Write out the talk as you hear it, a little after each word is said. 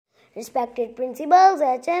Respected principals,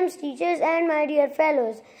 HMs, teachers and my dear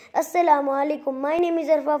fellows. Assalamu alaikum. My name is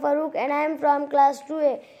Arfa Farooq and I am from class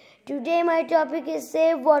 2A. Today my topic is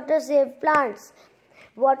save water, save plants.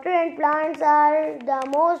 Water and plants are the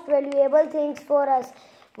most valuable things for us.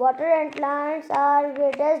 Water and plants are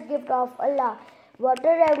greatest gift of Allah.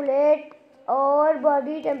 Water regulates our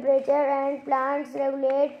body temperature and plants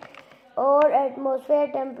regulate our atmosphere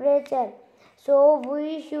temperature. So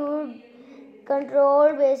we should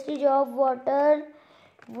control wastage of water.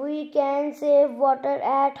 We can save water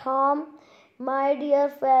at home. My dear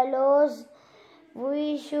fellows,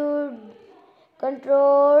 we should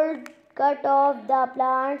control cut off the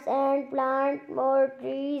plants and plant more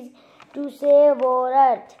trees to save our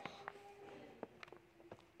earth.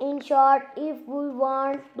 In short, if we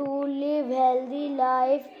want to live healthy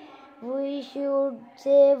life, we should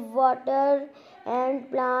save water and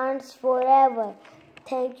plants forever.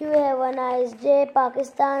 Thank you. Have a nice day.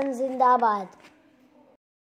 Pakistan Zindabad.